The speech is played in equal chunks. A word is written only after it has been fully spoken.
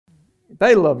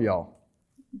They love y'all.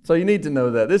 So you need to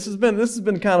know that. This has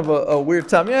been kind of a weird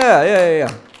time.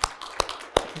 Yeah.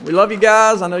 We love you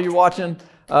guys. I know you're watching.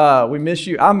 We miss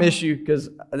you. I miss you because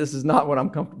this is not what I'm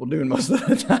comfortable doing most of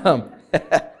the time.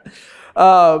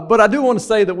 But I do want to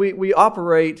say that we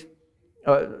operate,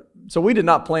 so we did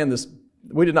not plan this.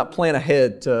 We did not plan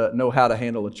ahead to know how to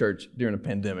handle a church during a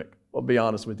pandemic. I'll be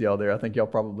honest with y'all there. I think y'all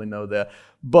probably know that.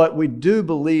 But we do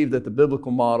believe that the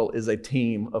biblical model is a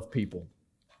team of people.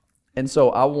 And so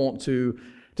I want to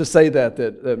say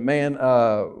that man,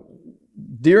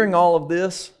 during all of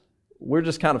this, we're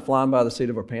just kind of flying by the seat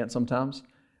of our pants sometimes.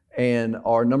 And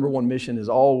our number one mission is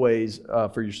always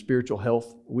for your spiritual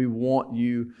health. We want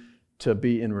you to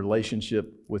be in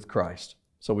relationship with Christ.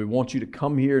 So we want you to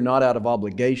come here not out of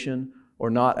obligation or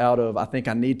not out of, I think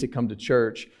I need to come to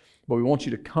church, but we want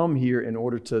you to come here in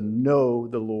order to know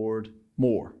the Lord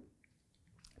more,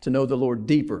 to know the Lord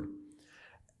deeper.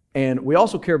 And we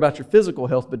also care about your physical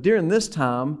health, but during this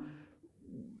time,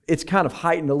 it's kind of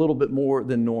heightened a little bit more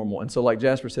than normal. And so like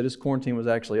Jasper said, his quarantine was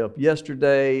actually up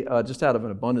yesterday. Just out of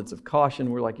an abundance of caution,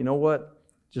 we're like, you know what?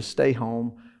 Just stay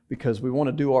home because we want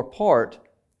to do our part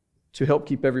to help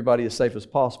keep everybody as safe as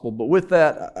possible. But with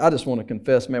that, I just want to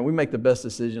confess, man, we make the best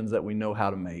decisions that we know how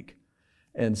to make.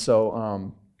 And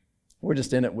so we're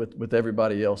just in it with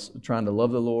everybody else, trying to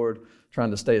love the Lord,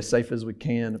 trying to stay as safe as we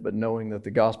can, but knowing that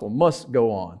the gospel must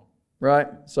go on, right?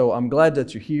 So I'm glad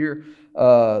that you're here.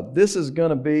 This is going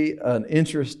to be an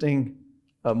interesting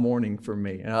morning for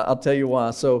me, and I'll tell you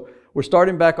why. So we're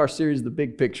starting back our series, The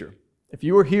Big Picture. If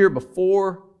you were here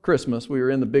before Christmas, we were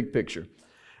in the big picture,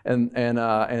 and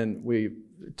we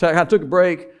kind of took a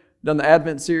break, done the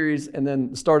Advent series, and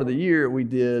then the start of the year we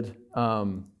did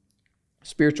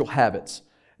spiritual habits.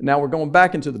 Now we're going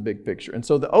back into the big picture. And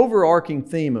so the overarching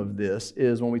theme of this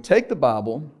is when we take the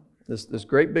Bible, this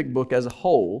great big book as a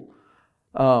whole,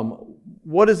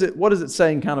 what is it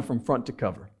saying kind of from front to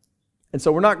cover? And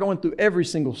so we're not going through every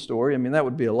single story. I mean, that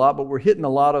would be a lot, but we're hitting a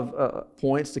lot of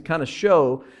points to kind of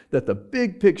show that the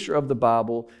big picture of the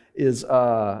Bible is,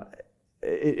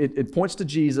 it points to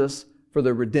Jesus for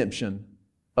the redemption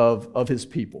of His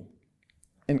people.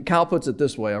 And Kyle puts it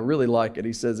this way, I really like it.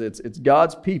 He says it's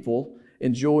God's people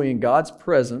enjoying God's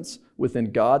presence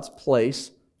within God's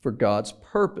place for God's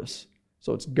purpose.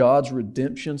 So it's God's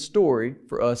redemption story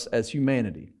for us as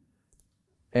humanity.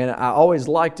 And I always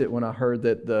liked it when I heard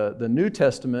that the New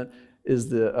Testament is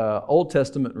the Old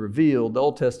Testament revealed, the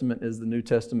Old Testament is the New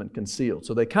Testament concealed.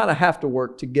 So they kind of have to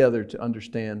work together to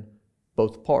understand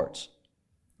both parts,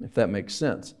 if that makes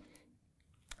sense.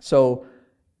 So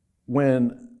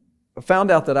when I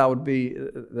found out that I would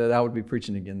be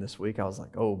preaching again this week, I was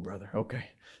like, oh, brother, okay.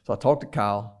 So I talked to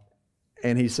Kyle,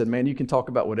 and he said, man, you can talk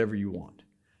about whatever you want.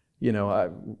 You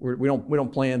know, we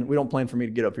don't plan for me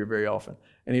to get up here very often.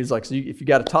 And he was like, so if you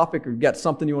got a topic or you got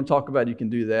something you want to talk about, you can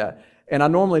do that. And I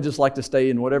normally just like to stay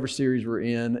in whatever series we're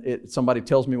in. Somebody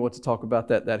tells me what to talk about,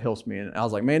 that helps me. And I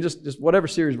was like, man, just whatever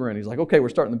series we're in. He's like, okay, we're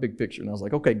starting the big picture. And I was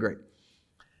like, okay, great.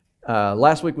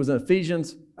 Last week was in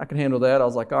Ephesians. I can handle that. I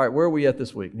was like, all right, where are we at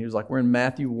this week? And he was like, we're in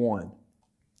Matthew 1.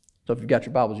 So if you've got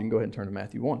your Bibles, you can go ahead and turn to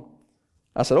Matthew 1.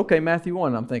 I said, okay, Matthew 1.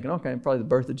 And I'm thinking, okay, probably the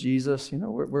birth of Jesus. You know,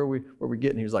 where are we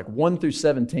getting? He was like, 1 through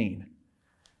 17.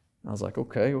 And I was like,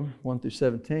 okay, 1 through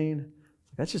 17.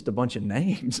 That's just a bunch of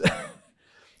names.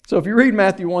 So if you read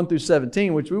Matthew 1 through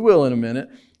 17, which we will in a minute,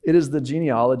 it is the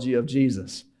genealogy of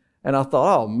Jesus. And I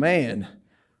thought, oh man,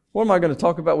 what am I going to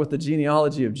talk about with the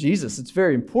genealogy of Jesus? It's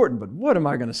very important, but what am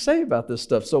I going to say about this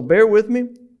stuff? So bear with me.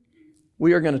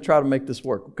 We are going to try to make this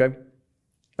work, okay?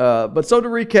 But so to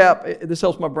recap, this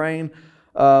helps my brain.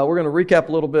 We're going to recap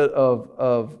a little bit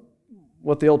of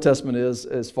what the Old Testament is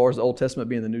as far as the Old Testament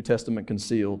being the New Testament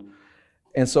concealed.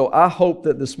 And so I hope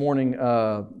that this morning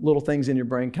little things in your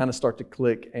brain kind of start to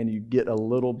click and you get a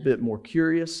little bit more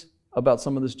curious about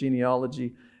some of this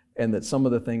genealogy, and that some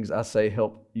of the things I say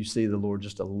help you see the Lord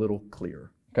just a little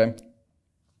clearer, okay?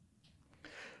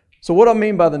 So what I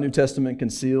mean by the New Testament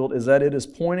concealed is that it is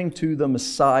pointing to the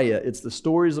Messiah. It's the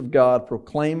stories of God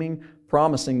proclaiming,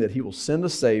 promising that He will send a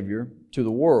Savior to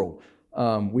the world.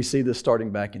 We see this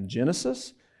starting back in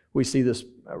Genesis. We see this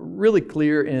really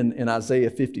clear in Isaiah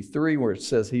 53, where it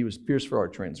says He was pierced for our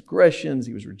transgressions,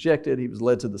 He was rejected, He was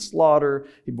led to the slaughter,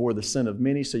 He bore the sin of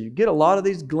many. So you get a lot of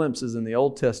these glimpses in the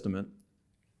Old Testament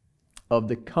of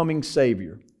the coming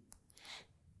Savior.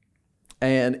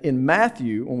 And in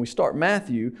Matthew, when we start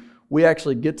Matthew, we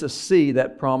actually get to see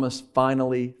that promise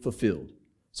finally fulfilled.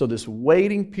 So this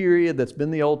waiting period that's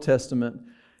been the Old Testament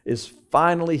is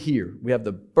finally here. We have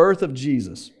the birth of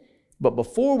Jesus. But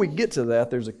before we get to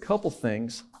that, there's a couple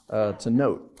things to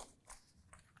note.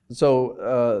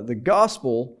 So the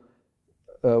gospel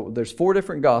there's 4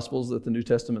 different Gospels that the New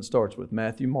Testament starts with: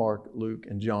 Matthew, Mark, Luke,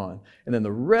 and John. And then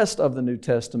the rest of the New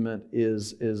Testament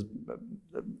is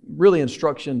really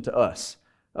instruction to us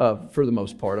for the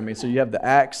most part. I mean, so you have the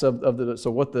Acts of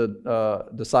what the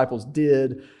disciples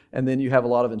did, and then you have a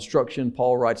lot of instruction.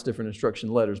 Paul writes different instruction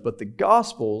letters. But the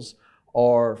Gospels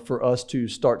are for us to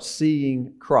start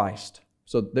seeing Christ.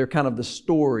 So they're kind of the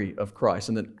story of Christ.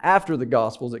 And then after the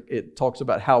Gospels, it talks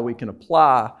about how we can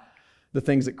apply the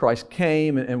things that Christ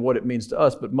came and what it means to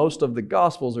us. But most of the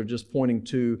Gospels are just pointing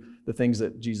to the things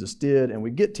that Jesus did, and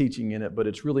we get teaching in it, but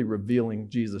it's really revealing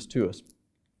Jesus to us.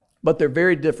 But they're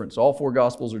very different. So all 4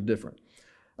 Gospels are different.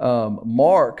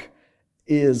 Mark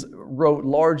wrote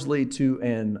largely to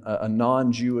a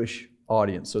non-Jewish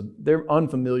audience. So they're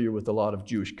unfamiliar with a lot of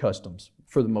Jewish customs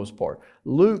for the most part.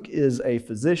 Luke is a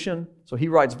physician, so he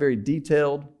writes very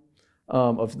detailed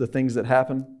of the things that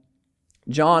happen.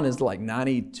 John is like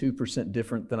 92%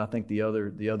 different than I think the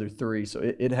other 3. So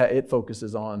it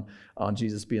focuses on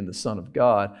Jesus being the Son of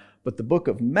God. But the book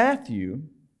of Matthew,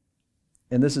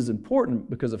 and this is important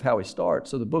because of how he starts.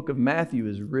 So the book of Matthew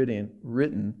is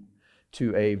written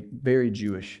to a very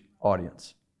Jewish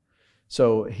audience.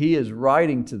 So he is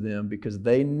writing to them because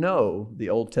they know the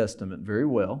Old Testament very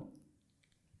well.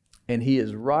 And he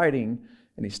is writing,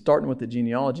 and he's starting with the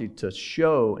genealogy to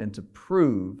show and to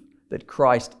prove that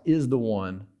Christ is the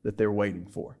one that they're waiting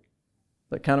for.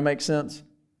 That kind of makes sense?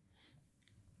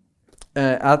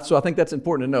 So I think that's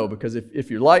important to know, because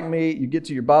if you're like me, you get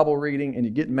to your Bible reading and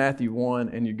you get Matthew 1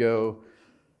 and you go,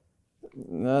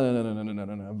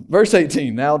 no. Verse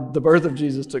 18, now the birth of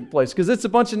Jesus took place. Because it's a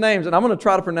bunch of names, and I'm going to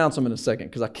try to pronounce them in a second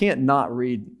because I can't not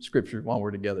read Scripture while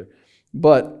we're together.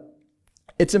 But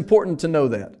it's important to know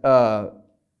that.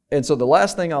 And so the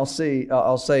last thing I'll say,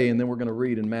 and then we're going to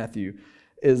read in Matthew,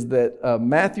 is that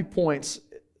Matthew points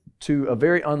to a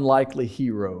very unlikely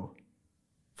hero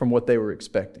from what they were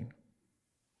expecting.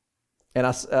 And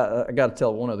I got to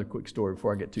tell one other quick story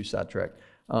before I get too sidetracked.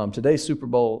 Today's Super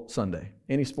Bowl Sunday.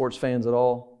 Any sports fans at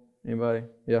all? Anybody?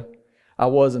 Yeah? I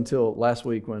was until last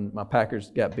week when my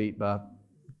Packers got beat by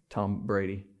Tom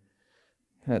Brady.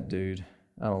 That dude,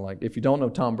 I don't like. If you don't know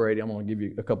Tom Brady, I'm going to give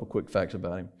you a couple quick facts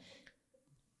about him.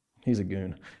 He's a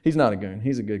goon. He's not a goon.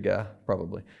 He's a good guy,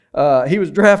 probably. He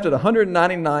was drafted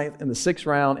 199th in the 6th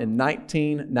round in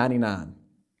 1999.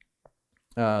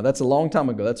 That's a long time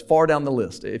ago. That's far down the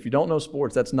list. If you don't know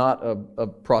sports, that's not a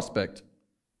prospect.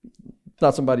 It's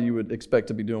not somebody you would expect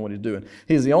to be doing what he's doing.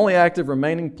 He's the only active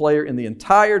remaining player in the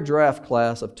entire draft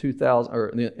class of 2000, or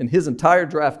in his entire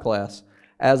draft class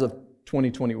as of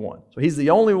 2021. So he's the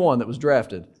only one that was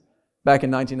drafted back in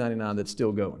 1999 that's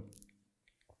still going.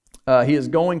 He is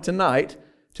going tonight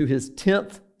to his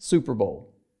 10th Super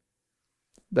Bowl.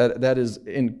 That is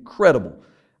incredible.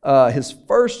 His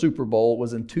first Super Bowl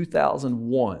was in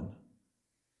 2001,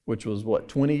 which was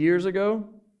 20 years ago?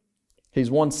 He's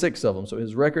won 6 of them, so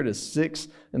his record is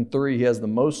 6-3. He has the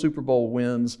most Super Bowl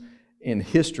wins in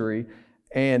history,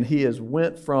 and he has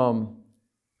went from,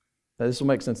 this will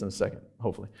make sense in a second,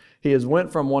 hopefully. He has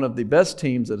went from one of the best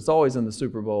teams that is always in the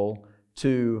Super Bowl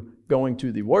to going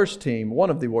to the worst team, one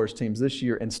of the worst teams this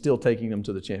year, and still taking them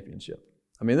to the championship.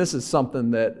 I mean, this is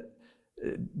something that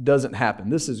doesn't happen.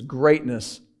 This is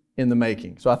greatness in the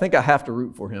making. So I think I have to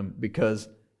root for him because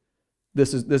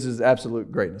this is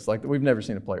absolute greatness. Like, we've never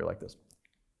seen a player like this.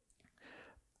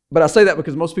 But I say that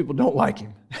because most people don't like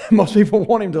him. Most people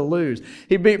want him to lose.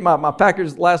 He beat my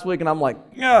Packers last week, and I'm like,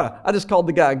 yeah, I just called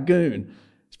the guy a goon.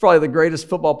 He's probably the greatest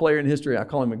football player in history. I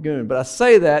call him a goon. But I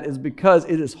say that is because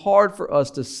it is hard for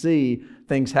us to see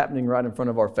things happening right in front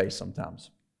of our face sometimes.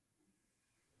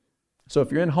 So if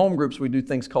you're in home groups, we do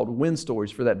things called win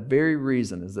stories for that very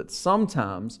reason, is that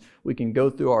sometimes we can go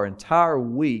through our entire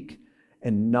week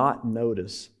and not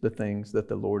notice the things that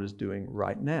the Lord is doing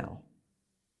right now.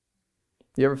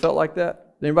 You ever felt like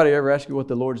that? Anybody ever ask you what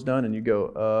the Lord's done and you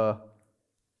go,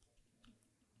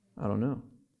 I don't know.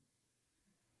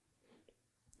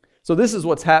 So this is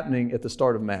what's happening at the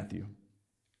start of Matthew.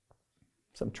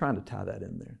 So I'm trying to tie that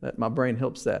in there. My brain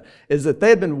helps that. Is that they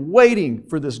had been waiting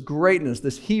for this greatness,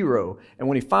 this hero, and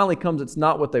when he finally comes, it's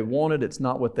not what they wanted, it's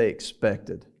not what they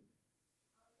expected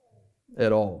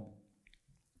at all.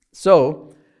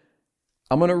 So,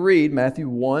 I'm going to read Matthew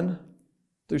 1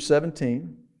 through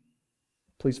 17.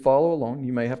 Please follow along.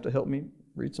 You may have to help me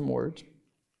read some words.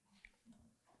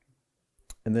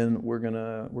 And then we're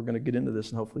gonna get into this,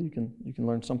 and hopefully you can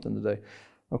learn something today.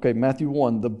 Okay, Matthew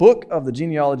 1, the book of the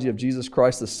genealogy of Jesus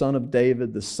Christ, the son of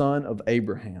David, the son of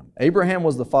Abraham. Abraham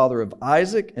was the father of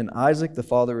Isaac, and Isaac the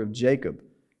father of Jacob,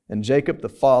 and Jacob the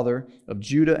father of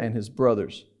Judah and his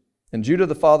brothers. And Judah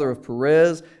the father of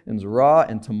Perez, and Zerah,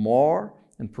 and Tamar,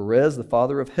 and Perez the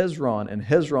father of Hezron, and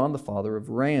Hezron the father of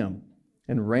Ram,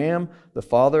 and Ram the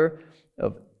father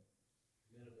of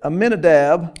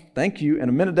Amminadab, thank you, and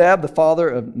Amminadab the father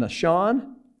of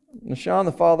Nahshon, Nahshon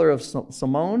the father of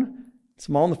Salmon,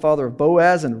 Salmon the father of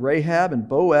Boaz and Rahab, and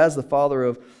Boaz the father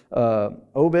of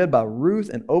Obed by Ruth,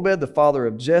 and Obed the father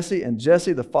of Jesse, and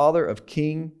Jesse the father of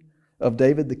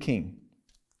David the king.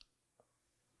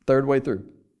 Third way through.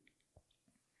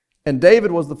 And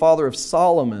David was the father of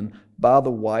Solomon by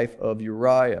the wife of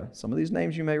Uriah. Some of these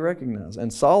names you may recognize.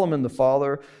 And Solomon the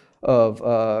father of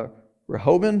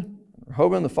Rehoboam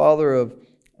the father of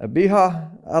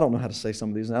Abijah. I don't know how to say some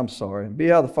of these. I'm sorry.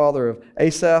 Abijah the father of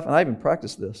Asaph, and I even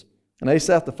practiced this. And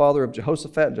Asaph the father of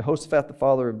Jehoshaphat, and Jehoshaphat the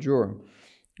father of Joram.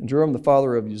 And Joram the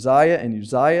father of Uzziah, and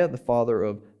Uzziah the father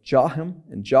of Jotham,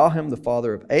 and Jotham the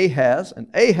father of Ahaz, and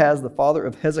Ahaz the father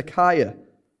of Hezekiah.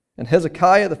 And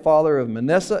Hezekiah the father of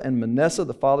Manasseh, and Manasseh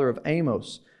the father of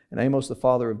Amos, and Amos the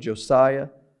father of Josiah,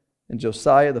 and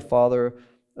Josiah the father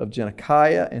of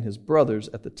Jehoiakim and his brothers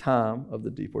at the time of the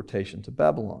deportation to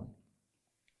Babylon.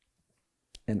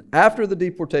 And after the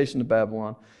deportation to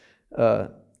Babylon,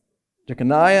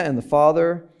 Jeconiah and the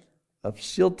father of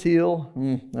Shealtiel,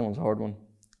 that one's a hard one,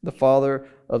 the father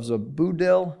of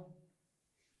Zerubbabel.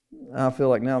 I feel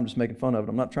like now I'm just making fun of it.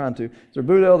 I'm not trying to.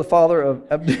 Zerubbabel, the father of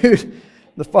Abdud,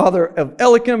 the father of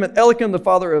Elikim, and Elikim the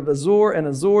father of Azor, and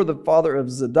Azor the father of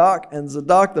Zadok, and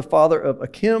Zadok the father of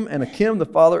Achim, and Achim the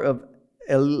father of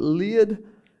Eliad,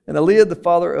 and Eliad the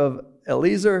father of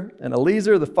Eleazar, and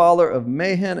Eleazar the father of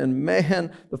Mahan, and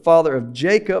Mahan the father of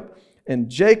Jacob, and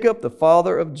Jacob the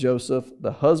father of Joseph,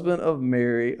 the husband of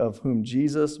Mary, of whom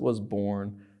Jesus was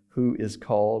born, who is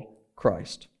called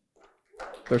Christ.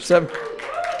 Verse 7.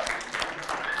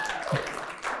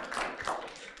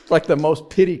 It's like the most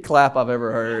pity clap I've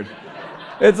ever heard.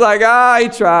 It's like, he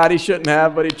tried. He shouldn't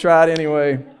have, but he tried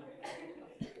anyway.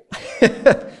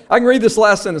 I can read this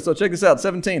last sentence, so check this out,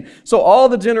 17. So all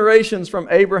the generations from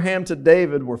Abraham to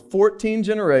David were 14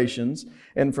 generations,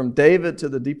 and from David to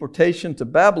the deportation to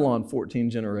Babylon, 14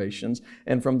 generations,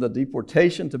 and from the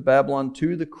deportation to Babylon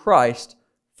to the Christ,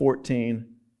 14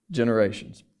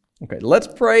 generations. Okay, let's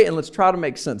pray and let's try to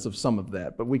make sense of some of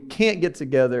that, but we can't get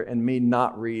together and me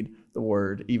not read the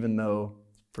word, even though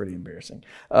it's pretty embarrassing.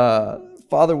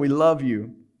 Father, we love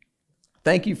you.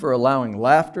 Thank you for allowing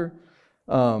laughter.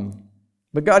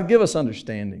 But God, give us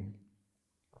understanding.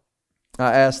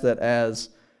 I ask that as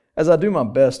I do my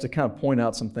best to kind of point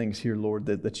out some things here, Lord,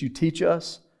 that you teach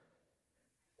us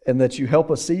and that you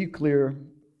help us see you clear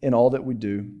in all that we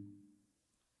do.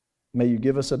 May you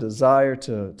give us a desire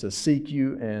to seek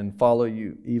you and follow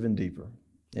you even deeper.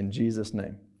 In Jesus'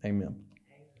 name, amen.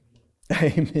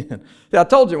 Amen. Yeah, I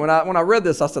told you when I read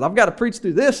this, I said, I've got to preach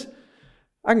through this.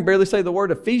 I can barely say the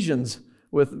word Ephesians,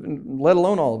 let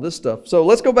alone all of this stuff. So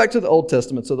let's go back to the Old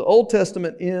Testament. So the Old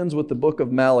Testament ends with the book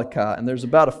of Malachi, and there's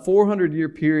about a 400-year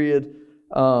period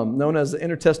known as the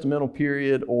intertestamental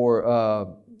period, or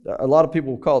a lot of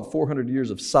people will call it 400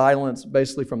 years of silence,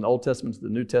 basically from the Old Testament to the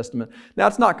New Testament. Now,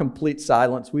 it's not complete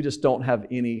silence. We just don't have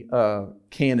any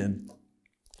canon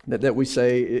that we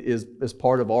say is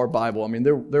part of our Bible. I mean,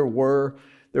 there were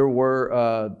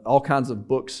all kinds of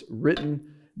books written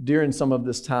during some of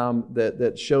this time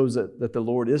that shows that the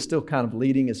Lord is still kind of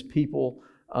leading His people.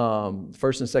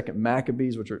 First and Second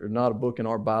Maccabees, which are not a book in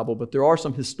our Bible, but there are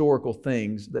some historical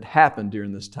things that happened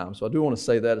during this time. So I do want to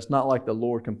say that. It's not like the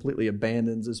Lord completely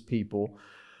abandons His people,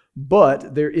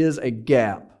 but there is a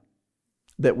gap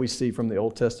that we see from the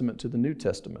Old Testament to the New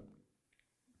Testament.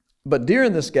 But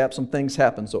during this gap, some things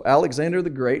happened. So Alexander the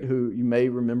Great, who you may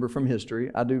remember from history,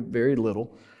 I do very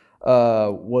little,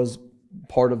 was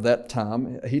part of that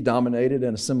time. He dominated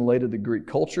and assimilated the Greek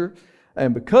culture.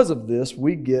 And because of this,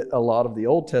 we get a lot of the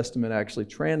Old Testament actually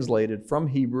translated from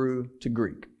Hebrew to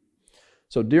Greek.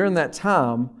 So during that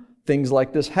time, things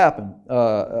like this happened.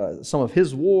 Some of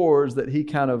his wars that he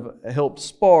kind of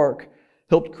helped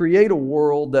create a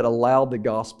world that allowed the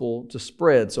gospel to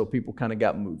spread. So people kind of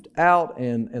got moved out,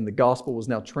 and the gospel was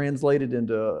now translated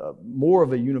into more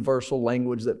of a universal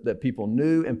language that people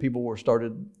knew, and people were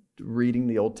started reading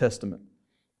the Old Testament.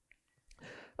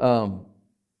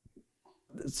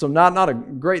 So not a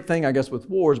great thing, I guess, with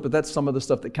wars, but that's some of the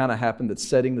stuff that kind of happened that's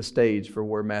setting the stage for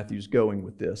where Matthew's going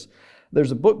with this.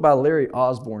 There's a book by Larry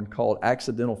Osborne called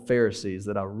Accidental Pharisees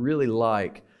that I really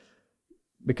like,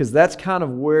 because that's kind of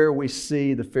where we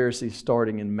see the Pharisees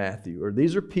starting in Matthew. Or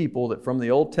these are people that from the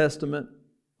Old Testament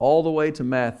all the way to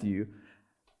Matthew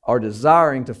are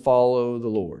desiring to follow the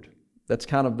Lord. That's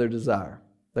kind of their desire.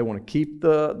 They want to keep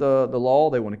the law.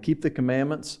 They want to keep the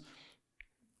commandments.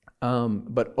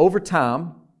 But over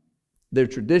time, their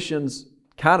traditions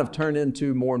kind of turn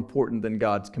into more important than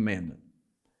God's commandment.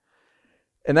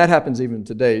 And that happens even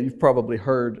today. You've probably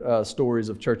heard stories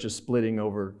of churches splitting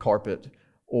over carpet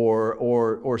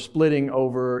or splitting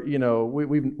over,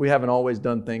 we haven't always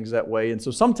done things that way. And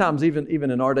so sometimes even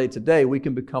in our day today, we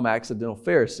can become accidental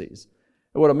Pharisees.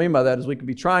 And what I mean by that is we can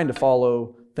be trying to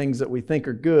follow things that we think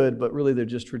are good, but really they're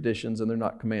just traditions and they're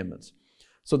not commandments.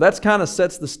 So that's kind of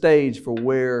sets the stage for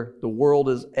where the world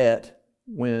is at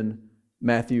when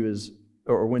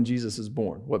when Jesus is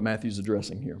born, what Matthew's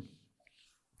addressing here.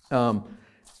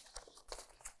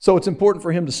 So it's important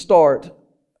for him to start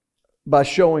by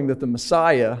showing that the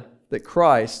Messiah, that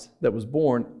Christ that was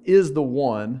born, is the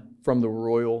one from the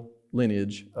royal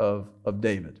lineage of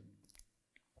David.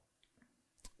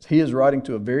 He is writing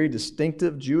to a very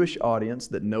distinctive Jewish audience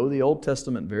that know the Old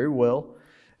Testament very well,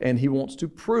 and he wants to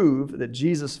prove that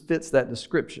Jesus fits that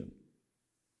description.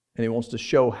 And he wants to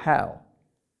show how.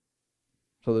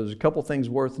 So there's a couple things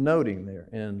worth noting there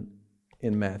in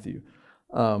Matthew.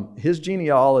 His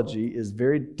genealogy is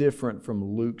very different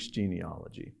from Luke's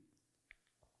genealogy.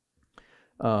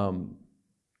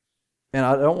 And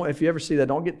I don't want, if you ever see that,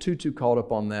 don't get too caught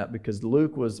up on that, because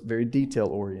Luke was very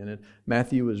detail-oriented.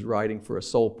 Matthew was writing for a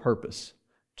sole purpose,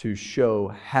 to show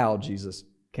how Jesus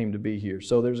came to be here.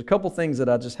 So there's a couple things that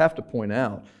I just have to point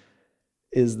out,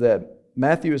 is that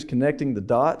Matthew is connecting the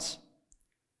dots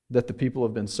that the people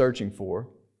have been searching for,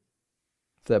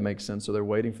 if that makes sense. So they're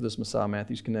waiting for this Messiah.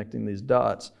 Matthew's connecting these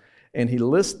dots, and he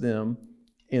lists them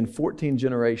in 14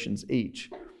 generations each.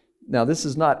 Now, this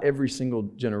is not every single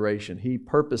generation. He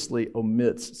purposely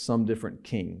omits some different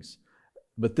kings.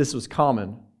 But this was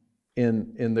common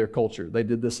in their culture. They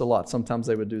did this a lot. Sometimes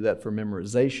they would do that for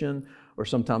memorization, or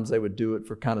sometimes they would do it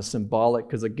for kind of symbolic,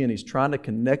 because again, he's trying to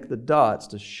connect the dots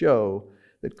to show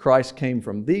that Christ came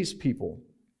from these people,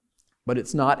 but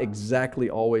it's not exactly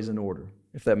always in order,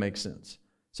 if that makes sense.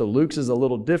 So Luke's is a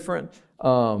little different.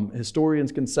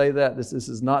 Historians can say that. This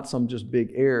is not some just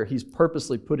big error. He's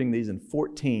purposely putting these in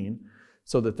 14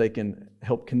 so that they can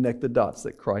help connect the dots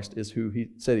that Christ is who he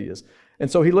said he is. And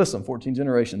so he lists them, 14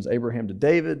 generations. Abraham to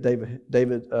David,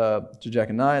 David to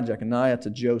Jeconiah, Jeconiah to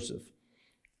Joseph.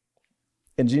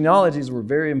 And genealogies were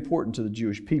very important to the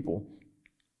Jewish people.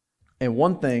 And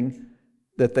one thing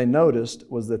that they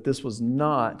noticed was that this was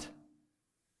not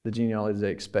the genealogy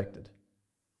they expected.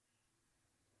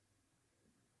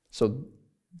 So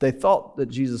they thought that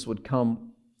Jesus would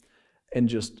come and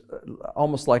just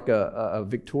almost like a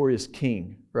victorious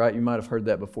king, right? You might have heard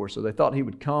that before. So they thought he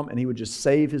would come and he would just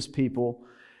save his people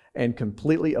and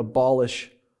completely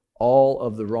abolish all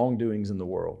of the wrongdoings in the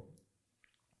world.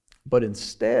 But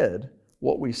instead,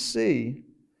 what we see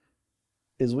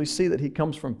is that he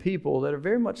comes from people that are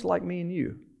very much like me and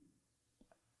you.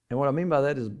 And what I mean by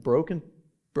that is broken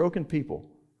people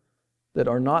that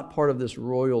are not part of this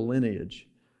royal lineage,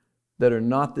 that are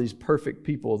not these perfect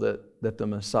people that the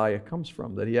Messiah comes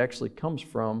from, that he actually comes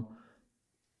from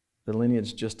the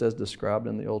lineage just as described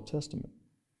in the Old Testament.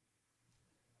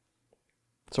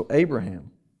 So Abraham,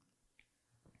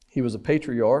 he was a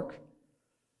patriarch.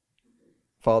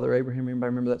 Father Abraham, anybody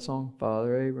remember that song?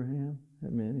 Father Abraham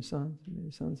had many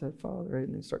sons had father,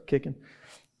 and they start kicking.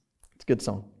 It's a good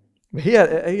song. But he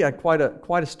had quite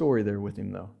a story there with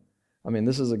him, though. I mean,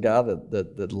 this is a guy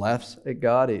that laughs at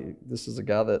God. This is a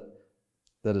guy that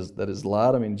is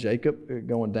lied. I mean, Jacob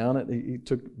going down it, he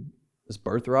took his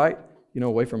birthright,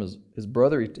 away from his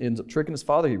brother. He ends up tricking his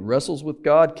father. He wrestles with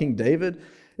God. King David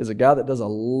is a guy that does a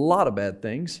lot of bad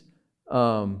things,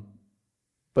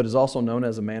 but is also known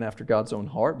as a man after God's own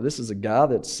heart. But this is a guy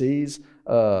that sees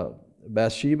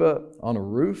Bathsheba on a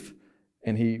roof,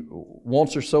 and he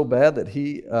wants her so bad that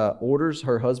he orders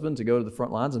her husband to go to the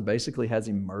front lines and basically has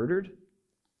him murdered.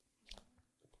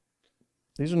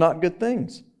 These are not good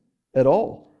things at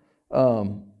all.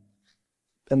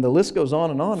 And the list goes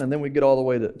on, and then we get all the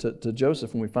way to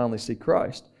Joseph when we finally see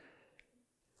Christ.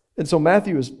 And so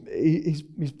Matthew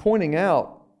he's pointing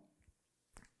out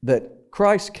that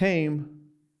Christ came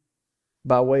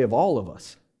by way of all of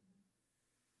us,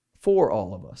 for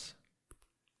all of us.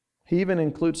 He even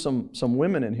includes some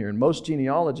women in here, and most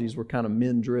genealogies were kind of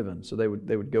men-driven, so they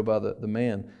would go by the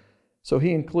man. So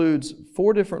he includes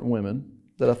 4 different women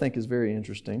that I think is very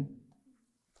interesting.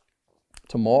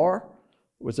 Tamar,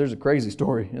 which there's a crazy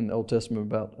story in the Old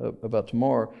Testament about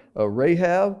Tamar.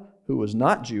 Rahab, who was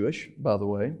not Jewish, by the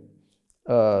way.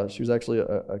 She was actually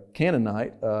a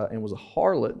Canaanite and was a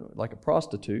harlot, like a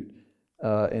prostitute,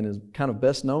 and is kind of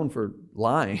best known for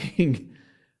lying,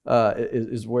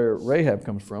 is where Rahab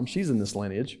comes from. She's in this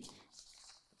lineage.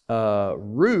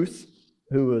 Ruth,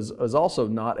 who is also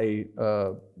not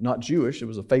Jewish, it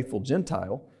was a faithful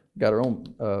Gentile, got our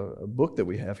own book that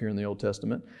we have here in the Old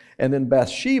Testament. And then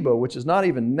Bathsheba, which is not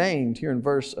even named here in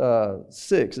verse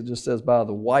 6. It just says by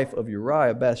the wife of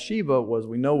Uriah. Bathsheba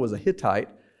was a Hittite.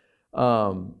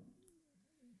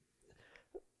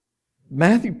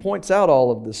 Matthew points out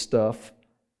all of this stuff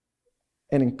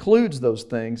and includes those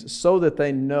things so that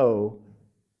they know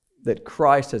that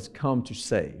Christ has come to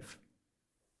save.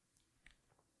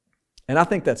 And I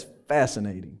think that's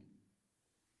fascinating.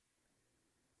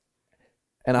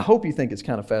 And I hope you think it's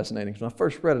kind of fascinating. When I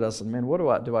first read it, I said, man, what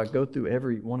do I go through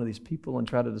every one of these people and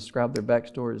try to describe their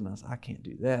backstories? And I said, I can't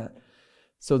do that.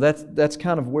 So that's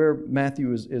kind of where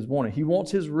Matthew is wanting. He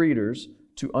wants his readers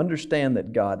to understand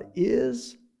that God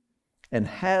is and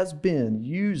has been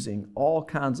using all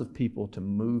kinds of people to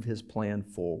move His plan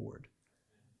forward.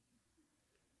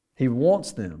 He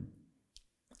wants them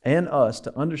and us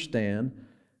to understand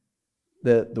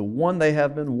that the one they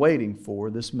have been waiting for,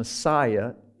 this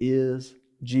Messiah, is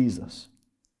Jesus.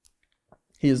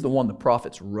 He is the one the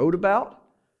prophets wrote about.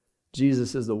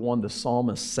 Jesus is the one the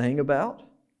psalmist sang about.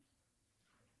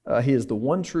 He is the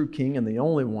one true King and the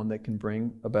only one that can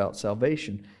bring about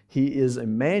salvation. He is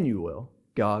Emmanuel,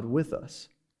 God with us.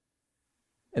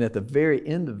 And at the very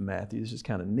end of Matthew, this is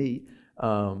kind of neat,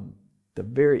 the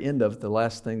very end of it, the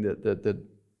last thing that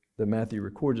Matthew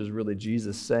records is really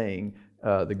Jesus saying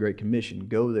the Great Commission,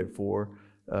 go therefore,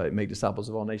 make disciples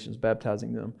of all nations,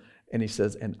 baptizing them. And He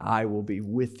says, and I will be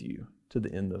with you to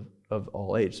the end of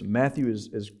all age. So Matthew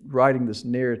is writing this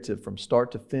narrative from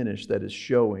start to finish that is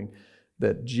showing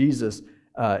that Jesus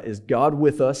is God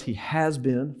with us. He has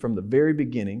been from the very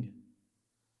beginning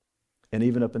and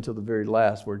even up until the very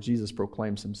last, where Jesus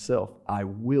proclaims Himself, I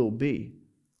will be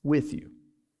with you.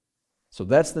 So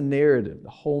that's the narrative, the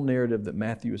whole narrative that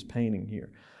Matthew is painting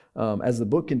here. As the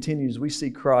book continues, we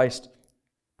see Christ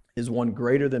is one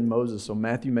greater than Moses. So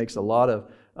Matthew makes a lot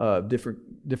of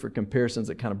different comparisons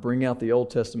that kind of bring out the Old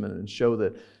Testament and show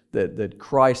that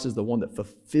Christ is the one that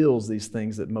fulfills these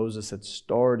things that Moses had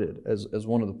started as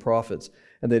one of the prophets,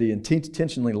 and that He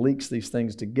intentionally links these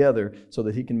things together so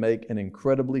that He can make an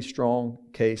incredibly strong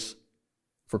case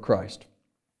for Christ.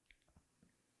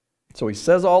 So he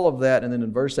says all of that, and then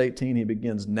in verse 18 he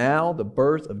begins, now the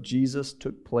birth of Jesus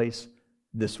took place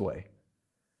this way.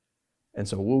 And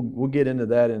so we'll get into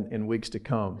that in weeks to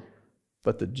come.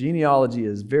 But the genealogy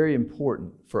is very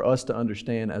important for us to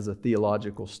understand as a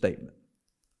theological statement,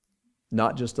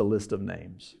 not just a list of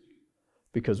names.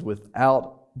 Because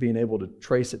without being able to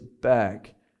trace it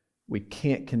back, we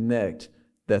can't connect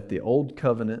that the old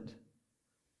covenant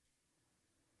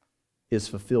is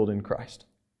fulfilled in Christ.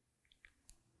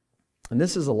 And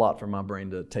this is a lot for my brain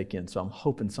to take in, so I'm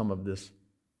hoping some of this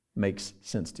makes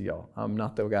sense to y'all. I'm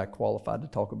not the guy qualified to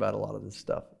talk about a lot of this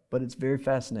stuff, but it's very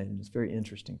fascinating. It's very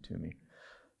interesting to me.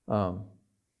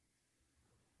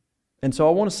 And so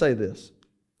I want to say this.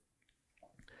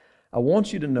 I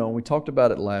want you to know, and we talked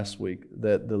about it last week,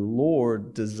 that the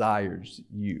Lord desires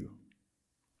you.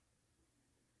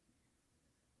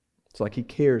 It's like He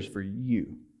cares for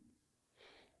you.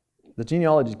 The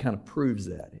genealogy kind of proves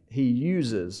that. He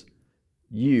uses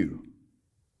you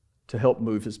to help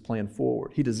move His plan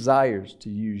forward. He desires to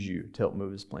use you to help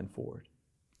move His plan forward.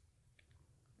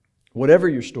 Whatever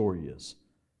your story is,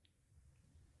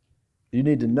 you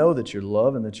need to know that you're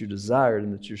loved and that you're desired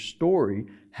and that your story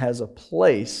has a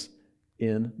place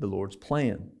in the Lord's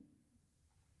plan.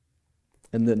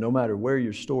 And that no matter where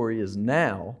your story is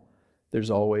now, there's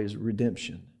always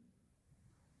redemption.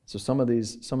 So some of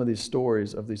these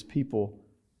stories of these people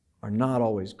are not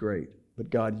always great, but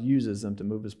God uses them to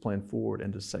move His plan forward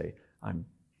and to say, I'm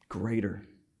greater.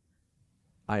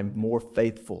 I am more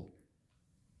faithful.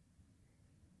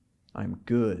 I'm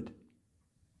good.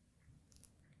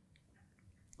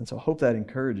 And so I hope that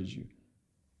encourages you.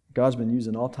 God's been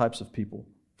using all types of people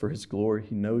for His glory.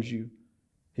 He knows you.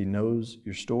 He knows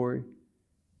your story.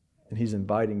 And He's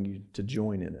inviting you to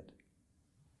join in it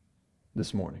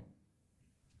this morning.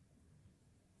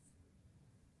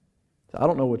 So I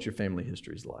don't know what your family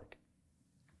history is like.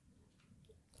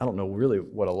 I don't know really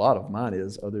what a lot of mine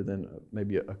is other than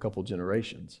maybe a couple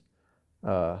generations.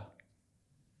 But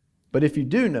if you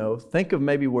do know, think of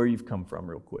maybe where you've come from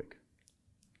real quick.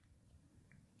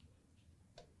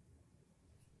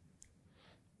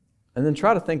 And then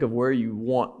try to think of where you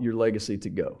want your legacy to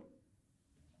go.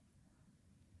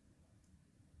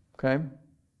 Okay?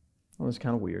 Well, that's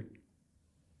kind of weird.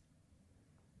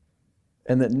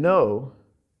 And that know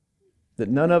that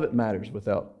none of it matters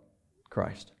without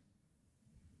Christ.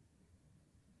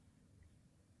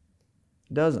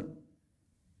 It doesn't.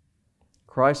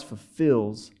 Christ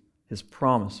fulfills His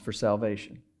promise for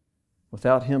salvation.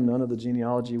 Without him, none of the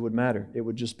genealogy would matter. It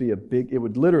would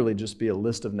literally just be a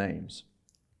list of names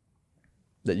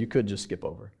that you could just skip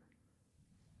over.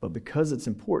 But because it's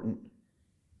important,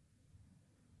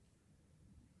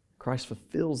 Christ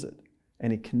fulfills it,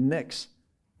 and he connects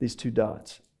these two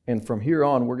dots. And from here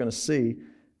on, we're going to see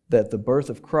that the birth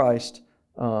of Christ,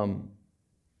 I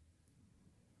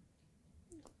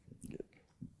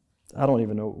don't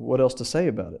even know what else to say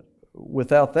about it.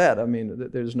 Without that, I mean,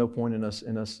 there's no point in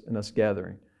us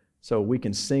gathering. So we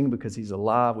can sing because he's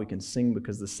alive. We can sing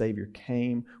because the Savior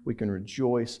came. We can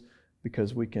rejoice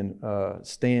because we can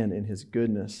stand in his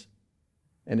goodness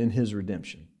and in his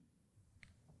redemption.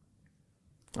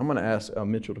 I'm going to ask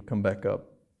Mitchell to come back up.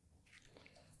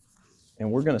 And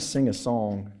we're going to sing a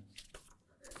song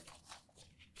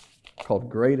called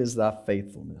Great Is Thy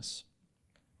Faithfulness.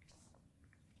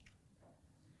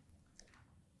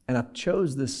 And I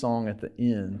chose this song at the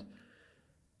end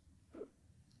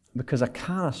because I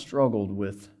kind of struggled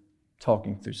with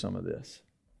talking through some of this.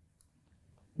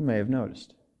 You may have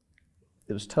noticed.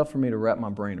 It was tough for me to wrap my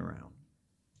brain around.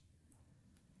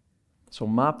 So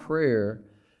my prayer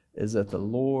is that the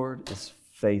Lord is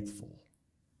faithful.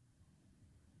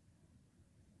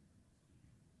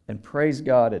 And praise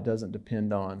God, it doesn't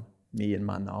depend on me and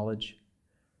my knowledge.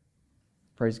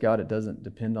 Praise God, it doesn't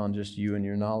depend on just you and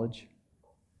your knowledge.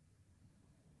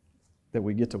 That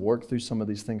we get to work through some of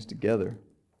these things together.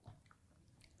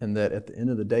 And that at the end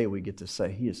of the day, we get to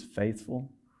say, he is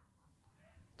faithful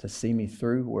to see me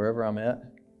through wherever I'm at.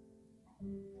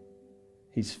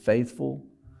 He's faithful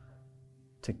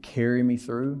to carry me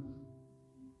through.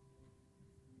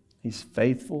 He's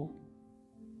faithful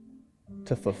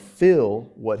to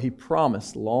fulfill what he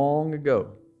promised long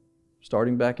ago,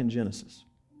 starting back in Genesis.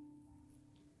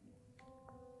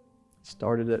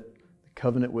 Started at the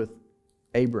covenant with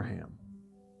Abraham.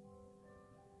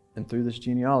 And through this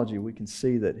genealogy, we can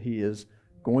see that he is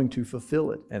going to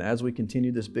fulfill it. And as we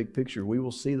continue this big picture, we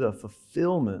will see the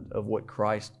fulfillment of what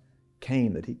Christ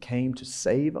came, that he came to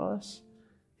save us,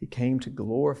 he came to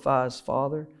glorify his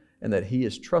Father, and that he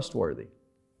is trustworthy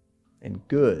and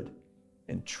good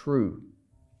and true.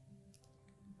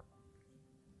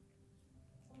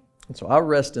 And so I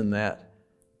rest in that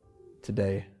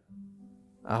today.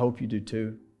 I hope you do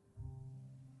too.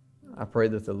 I pray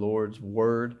that the Lord's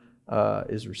word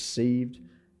is received,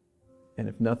 and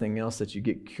if nothing else, that you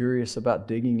get curious about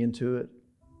digging into it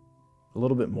a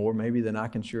little bit more maybe than I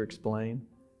can sure explain,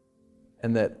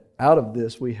 and that out of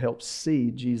this we help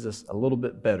see Jesus a little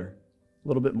bit better, a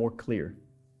little bit more clear.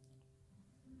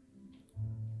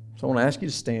 So I want to ask you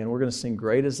to stand. We're going to sing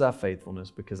Great Is Thy Faithfulness,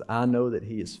 because I know that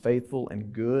he is faithful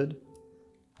and good.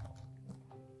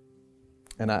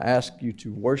 And I ask you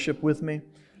to worship with me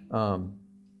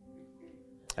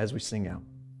as we sing out.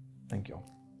 Thank you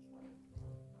all.